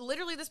 So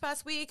literally this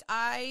past week,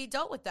 I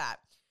dealt with that.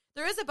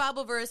 There is a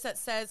Bible verse that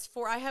says,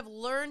 for I have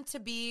learned to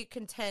be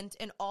content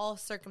in all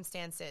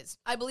circumstances.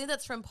 I believe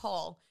that's from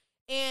Paul.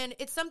 And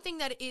it's something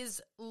that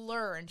is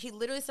learned. He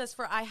literally says,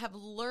 for I have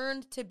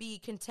learned to be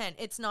content.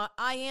 It's not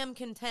I am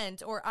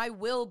content or I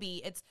will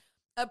be. It's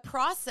a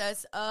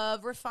process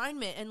of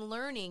refinement and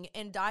learning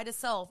and die to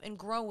self and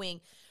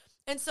growing.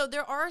 And so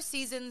there were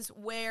seasons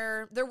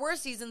where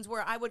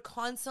I would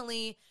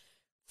constantly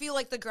feel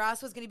like the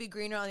grass was going to be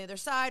greener on the other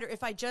side, or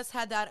if I just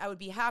had that, I would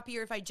be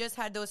happier. If I just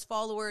had those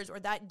followers or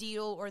that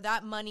deal or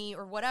that money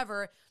or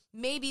whatever,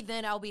 maybe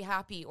then I'll be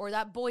happy, or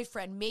that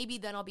boyfriend, maybe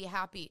then I'll be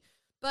happy.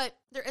 But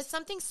there is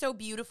something so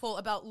beautiful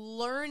about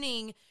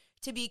learning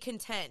to be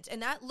content.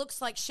 And that looks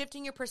like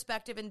shifting your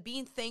perspective and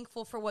being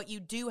thankful for what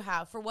you do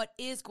have, for what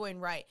is going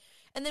right.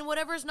 And then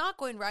whatever is not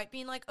going right,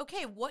 being like,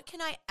 okay, what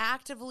can I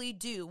actively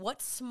do?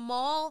 What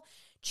small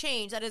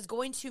change that is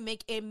going to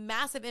make a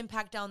massive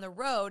impact down the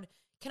road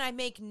can I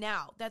make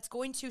now that's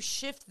going to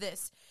shift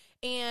this?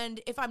 And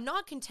if I'm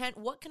not content,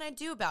 what can I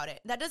do about it?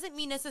 That doesn't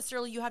mean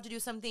necessarily you have to do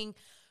something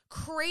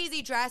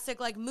crazy drastic,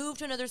 like move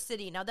to another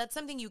city. Now, that's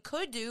something you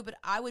could do, but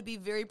I would be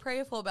very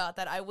prayerful about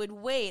that. I would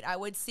wait. I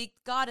would seek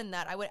God in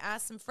that. I would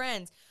ask some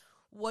friends,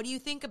 what do you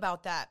think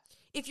about that?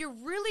 If you're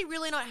really,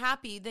 really not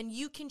happy, then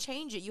you can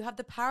change it. You have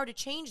the power to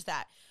change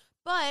that.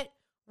 But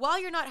while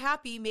you're not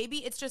happy, maybe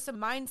it's just a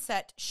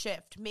mindset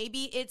shift.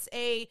 Maybe it's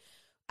a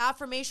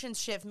affirmation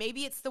shift.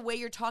 Maybe it's the way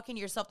you're talking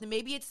to yourself.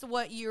 Maybe it's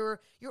what you're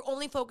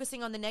only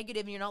focusing on the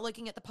negative and you're not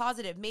looking at the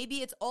positive.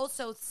 Maybe it's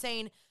also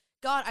saying,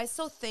 God, I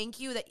so thank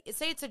you that,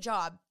 say it's a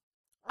job.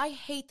 I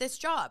hate this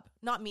job.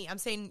 Not me. I'm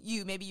saying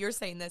you. Maybe you're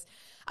saying this.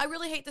 I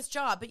really hate this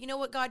job. But you know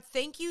what, God?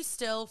 Thank you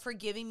still for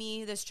giving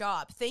me this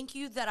job. Thank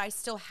you that I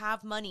still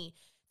have money.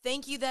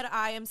 Thank you that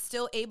I am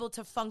still able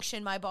to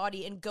function my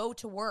body and go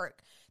to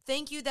work.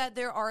 Thank you that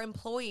there are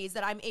employees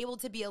that I'm able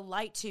to be a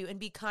light to and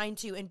be kind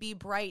to and be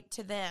bright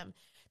to them.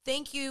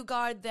 Thank you,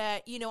 God,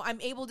 that,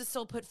 I'm able to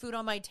still put food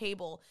on my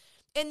table.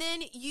 And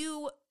then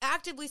you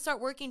actively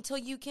start working until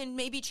you can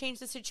maybe change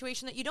the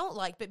situation that you don't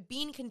like, but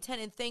being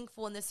content and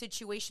thankful in the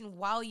situation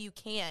while you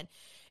can.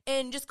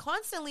 And just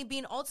constantly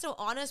being also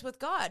honest with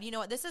God. You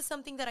know, this is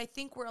something that I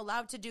think we're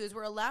allowed to do, is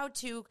we're allowed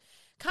to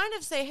kind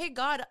of say, hey,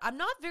 God, I'm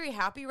not very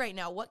happy right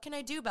now. What can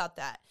I do about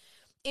that?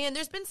 And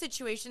there's been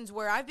situations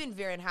where I've been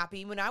very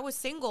unhappy. When I was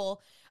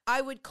single,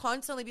 I would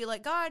constantly be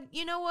like, God,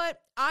 you know what?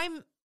 I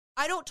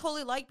don't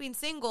totally like being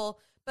single,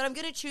 but I'm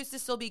going to choose to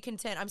still be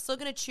content. I'm still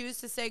going to choose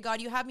to say,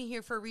 God, you have me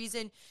here for a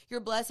reason.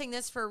 You're blessing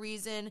this for a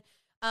reason.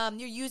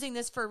 You're using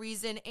this for a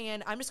reason,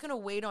 and I'm just going to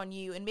wait on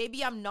you. And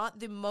maybe I'm not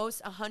the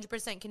most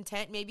 100%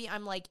 content. Maybe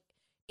I'm like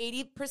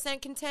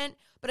 80% content,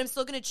 but I'm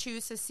still going to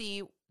choose to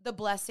see the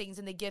blessings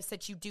and the gifts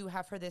that you do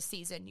have for this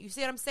season. You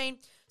see what I'm saying?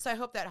 So I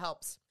hope that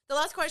helps. The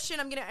last question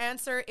I'm going to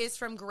answer is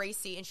from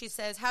Gracie, and she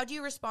says, how do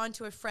you respond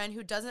to a friend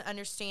who doesn't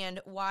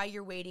understand why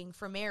you're waiting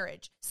for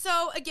marriage?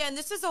 So again,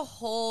 this is a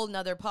whole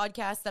nother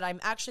podcast that I'm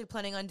actually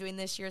planning on doing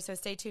this year, so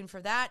stay tuned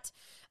for that.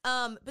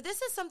 But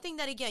this is something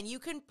that, again, you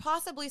can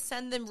possibly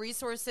send them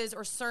resources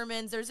or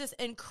sermons. There's this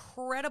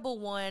incredible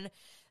one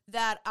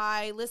that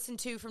I listened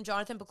to from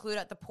Jonathan Pokluda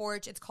at The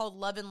Porch. It's called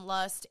Love and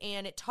Lust,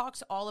 and it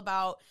talks all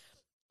about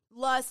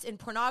lust and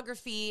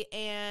pornography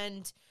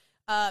and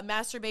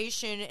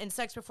masturbation and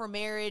sex before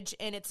marriage,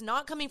 and it's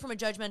not coming from a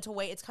judgmental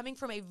way. It's coming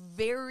from a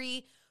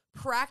very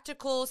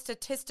practical,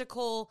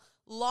 statistical,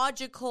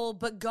 logical,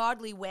 but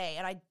godly way,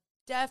 and I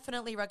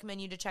definitely recommend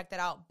you to check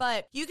that out.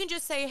 But you can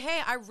just say,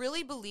 hey, I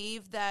really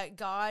believe that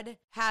God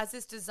has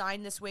this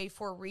designed this way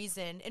for a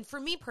reason. And for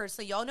me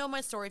personally, y'all know my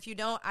story. If you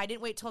don't, I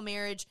didn't wait till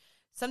marriage.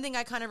 Something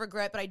I kind of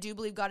regret, but I do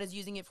believe God is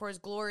using it for his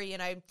glory,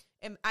 and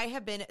I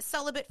have been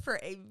celibate for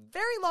a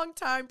very long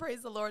time,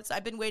 praise the Lord. So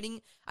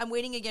I'm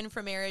waiting again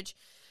for marriage.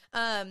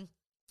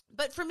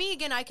 But for me,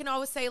 again, I can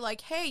always say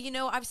like, hey, you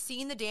know, I've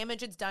seen the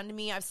damage it's done to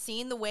me. I've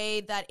seen the way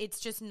that it's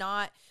just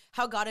not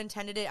how God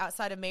intended it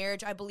outside of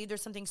marriage. I believe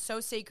there's something so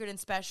sacred and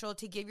special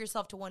to give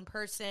yourself to one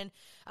person.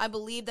 I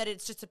believe that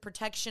it's just a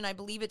protection. I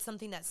believe it's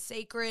something that's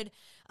sacred.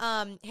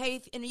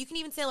 Hey, and you can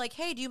even say like,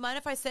 hey, do you mind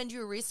if I send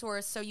you a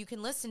resource so you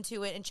can listen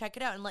to it and check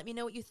it out and let me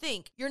know what you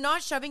think? You're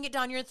not shoving it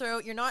down your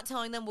throat. You're not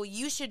telling them, well,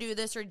 you should do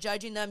this, or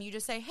judging them. You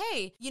just say,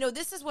 hey, you know,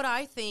 this is what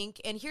I think,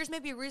 and here's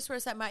maybe a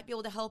resource that might be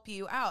able to help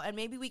you out, and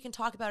maybe we can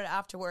talk about it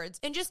afterwards.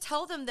 And just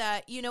tell them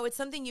that, you know, it's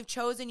something you've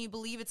chosen. You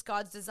believe it's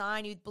God's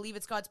design. You believe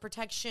it's God's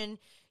protection.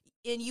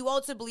 And you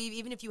also believe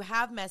even if you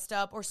have messed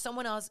up or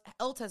someone else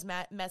has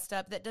messed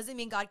up, that doesn't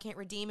mean God can't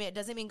redeem it. It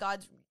doesn't mean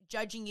God's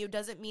judging you. It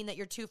doesn't mean that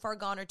you're too far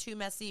gone or too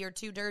messy or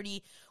too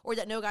dirty or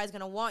that no guy's going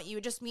to want you.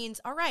 It just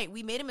means, all right,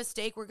 we made a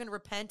mistake. We're going to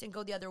repent and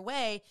go the other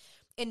way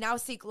and now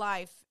seek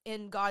life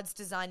in God's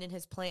design and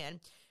his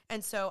plan.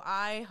 And so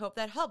I hope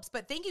that helps.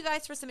 But thank you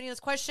guys for submitting those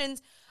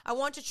questions. I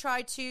want to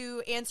try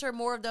to answer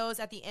more of those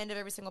at the end of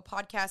every single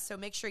podcast. So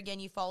make sure, again,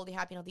 you follow the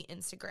Happy and Healthy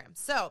Instagram.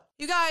 So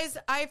you guys,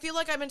 I feel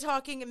like I've been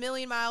talking a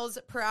million miles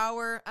per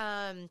hour.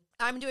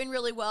 I'm doing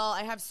really well.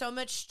 I have so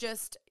much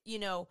just, you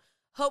know,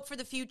 hope for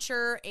the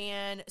future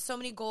and so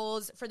many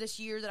goals for this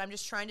year that I'm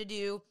just trying to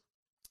do.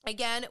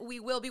 Again, we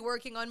will be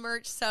working on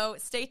merch, so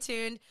stay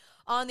tuned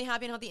on the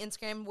Happy and Healthy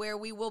Instagram, where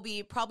we will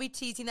be probably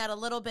teasing that a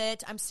little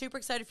bit. I'm super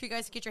excited for you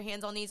guys to get your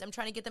hands on these. I'm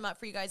trying to get them out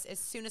for you guys as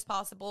soon as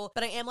possible,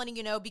 but I am letting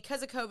you know,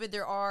 because of COVID,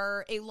 there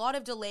are a lot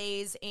of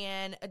delays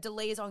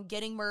on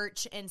getting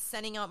merch and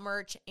sending out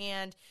merch,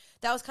 and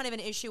that was kind of an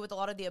issue with a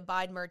lot of the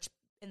Abide merch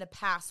in the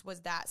past,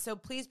 was that. So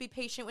please be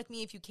patient with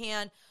me if you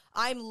can.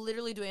 I'm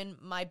literally doing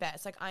my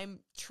best. Like, I'm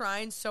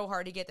trying so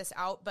hard to get this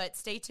out, but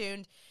stay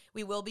tuned.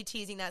 We will be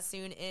teasing that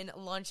soon and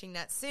launching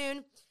that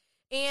soon.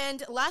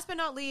 And last but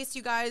not least,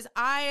 you guys,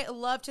 I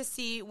love to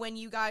see when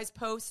you guys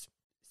post,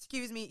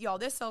 y'all,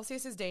 this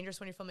Celsius is dangerous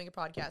when you're filming a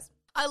podcast.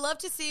 I love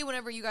to see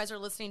whenever you guys are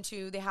listening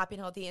to the Happy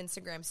and Healthy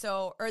Instagram,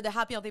 or the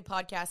Happy and Healthy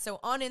podcast. So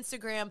on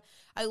Instagram,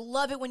 I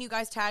love it when you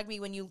guys tag me.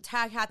 When you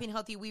tag Happy and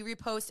Healthy, we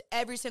repost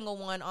every single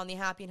one on the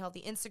Happy and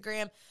Healthy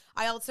Instagram.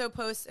 I also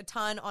post a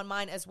ton on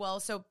mine as well.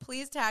 So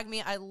please tag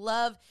me. I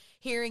love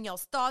hearing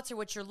y'all's thoughts or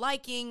what you're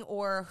liking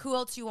or who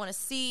else you want to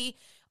see.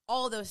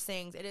 All those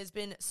things. It has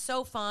been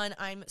so fun.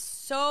 I'm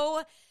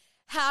so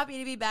happy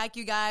to be back,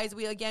 you guys.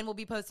 We, again, will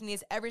be posting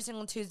these every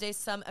single Tuesday.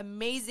 Some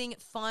amazing,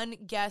 fun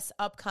guests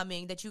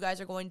upcoming that you guys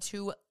are going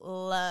to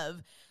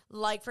love.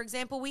 Like, for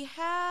example, we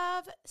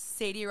have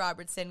Sadie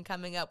Robertson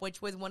coming up,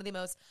 which was one of the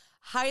most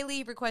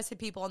highly requested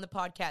people on the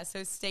podcast.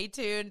 So stay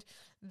tuned.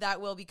 That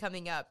will be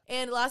coming up.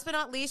 And last but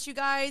not least, you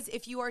guys,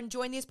 if you are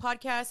enjoying these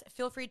podcasts,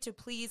 feel free to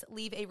please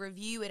leave a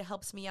review. It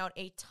helps me out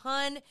a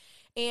ton,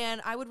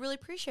 and I would really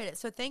appreciate it.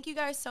 So thank you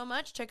guys so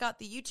much. Check out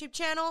the YouTube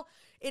channel.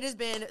 It has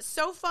been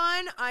so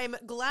fun. I'm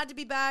glad to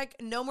be back.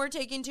 No more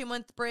taking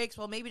 2-month breaks.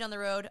 Well, maybe down the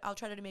road, I'll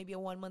try to do maybe a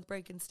 1-month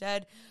break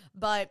instead.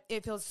 But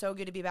it feels so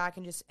good to be back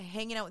and just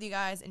hanging out with you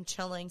guys and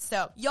chilling.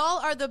 So y'all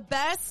are the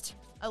best.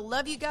 I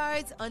love you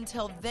guys.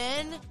 Until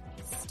then,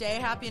 stay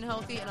happy and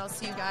healthy, and I'll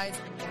see you guys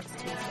next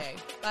Tuesday.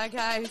 Bye,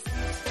 guys.